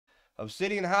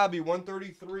Obsidian Hobby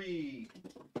 133.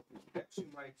 Actually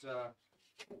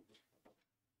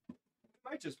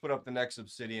might just put up the next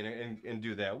Obsidian and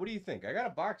do that. What do you think? I got a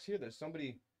box here that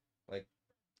somebody like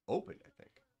opened, I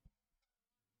think.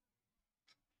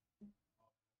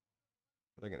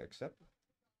 Are they gonna accept it?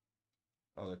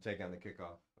 Oh, they're taking on the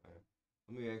kickoff. Right.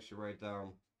 Let me actually write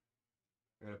down.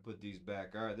 I gotta put these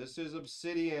back. All right, this is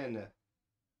Obsidian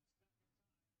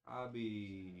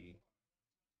Hobby.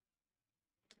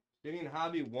 Obsidian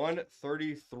Hobby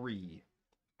 133.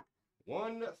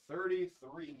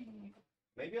 133.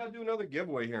 Maybe I'll do another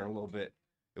giveaway here in a little bit.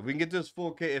 If we can get this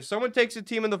full case. If someone takes a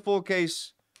team in the full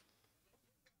case,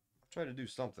 I'll try to do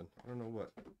something. I don't know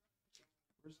what.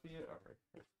 Where's the... All right.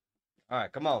 All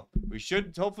right, come on. We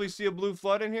should hopefully see a blue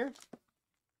flood in here.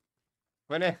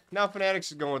 Now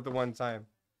Fanatics is going with the one time.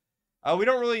 I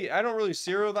don't really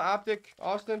serial the optic,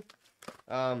 Austin.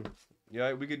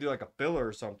 Yeah, we could do like a filler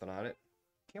or something on it.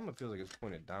 Camera feels like it's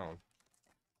pointed down.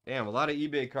 Damn, a lot of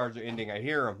eBay cards are ending. I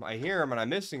hear them and I'm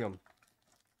missing them.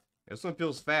 This one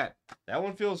feels fat. That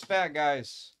one feels fat,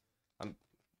 guys.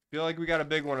 Feel like we got a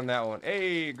big one on that one.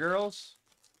 Hey, girls.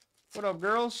 What up,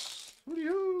 girls? What are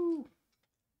you?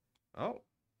 Oh,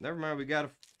 never mind. We got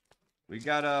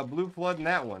a blue flood in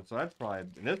that one, so that's probably.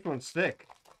 And this one's thick.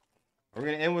 We're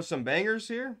gonna end with some bangers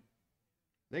here.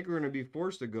 I think we're gonna be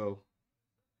forced to go.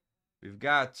 We've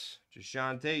got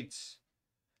Jashawn Tate's.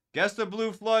 Guess the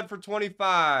blue flood for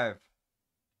 25.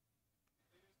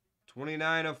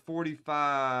 29 of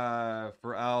 45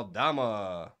 for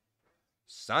Aldama.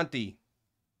 Santi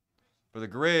for the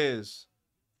Grizz.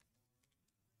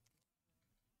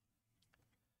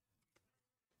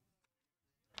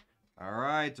 All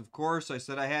right, of course, I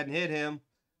said I hadn't hit him.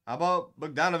 How about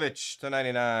Bogdanovich to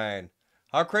 99?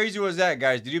 How crazy was that,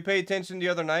 guys? Did you pay attention the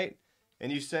other night?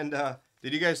 And you send,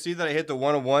 did you guys see that I hit the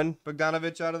 101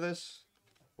 Bogdanovich out of this?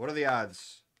 What are the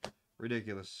odds?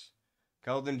 Ridiculous.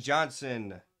 Keldon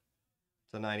Johnson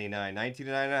to 99. 19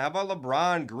 to 99. How about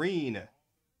LeBron Green?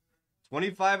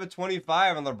 25 of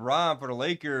 25 on LeBron for the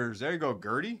Lakers. There you go,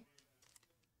 Gertie.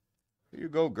 There you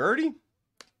go, Gertie.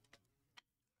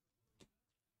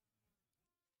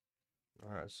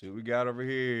 All right, see what we got over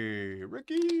here.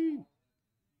 Ricky.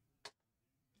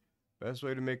 Best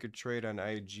way to make a trade on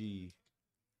IG.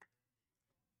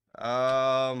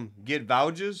 Get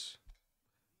vouchers.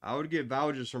 I would get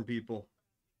vouchers from people.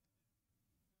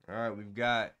 All right, we've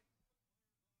got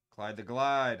Clyde the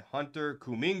Glide, Hunter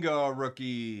Kuminga,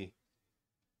 rookie.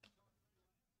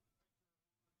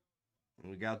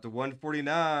 And we got the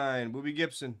 149, Boobie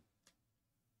Gibson.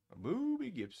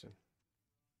 Boobie Gibson.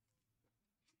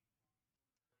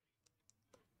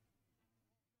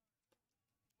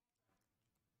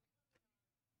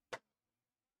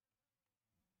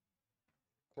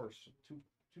 Of course,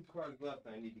 two cards left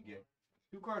I need to get.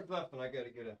 2 cards left and I gotta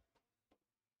get a...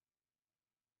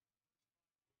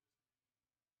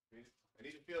 I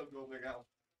need a field goal, Big Al.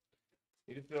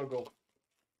 Need a field goal.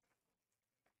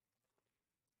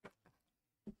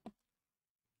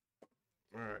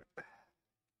 All right.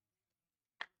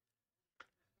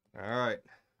 All right.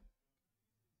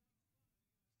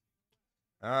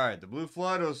 All right. The blue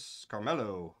flood was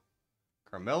Carmelo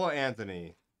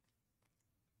Anthony.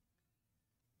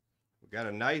 We got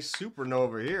a nice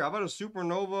supernova here. How about a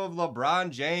supernova of LeBron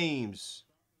James?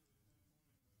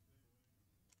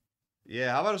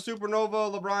 Yeah, how about a supernova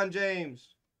of LeBron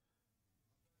James?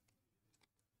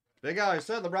 Big Al, I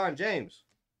said LeBron James.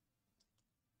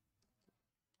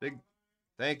 Big,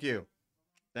 thank you.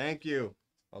 Thank you.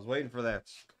 I was waiting for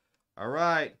that. All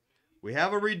right. We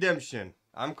have a redemption.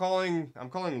 I'm calling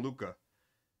Luka.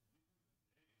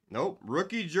 Nope.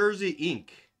 Rookie Jersey Inc.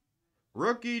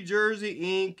 Rookie Jersey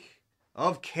Inc.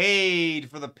 of Cade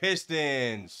for the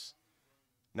Pistons.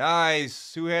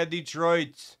 Nice. Who had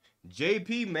Detroit?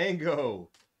 JP Mango.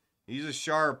 He's a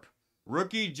sharp.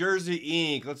 Rookie Jersey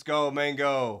Inc. Let's go,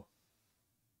 Mango.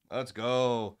 Let's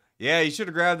go. Yeah, you should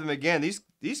have grabbed them again.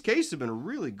 These cases have been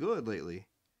really good lately.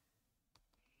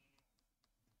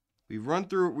 We've run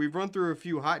through a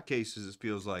few hot cases, it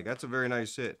feels like. That's a very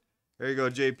nice hit. There you go,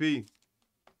 JP.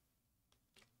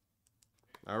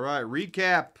 All right,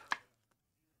 recap.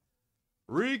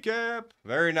 Recap.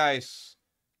 Very nice.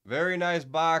 Very nice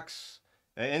box.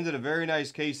 It ended a very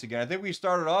nice case again. I think we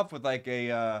started off with like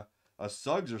a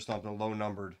Suggs or something low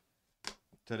numbered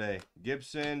today.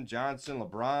 Gibson, Johnson,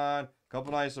 LeBron,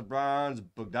 couple nice LeBrons.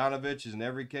 Bogdanovich is in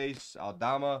every case.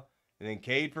 Aldama, and then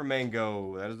Cade for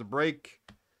Mango. That is the break.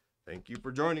 Thank you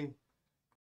for joining.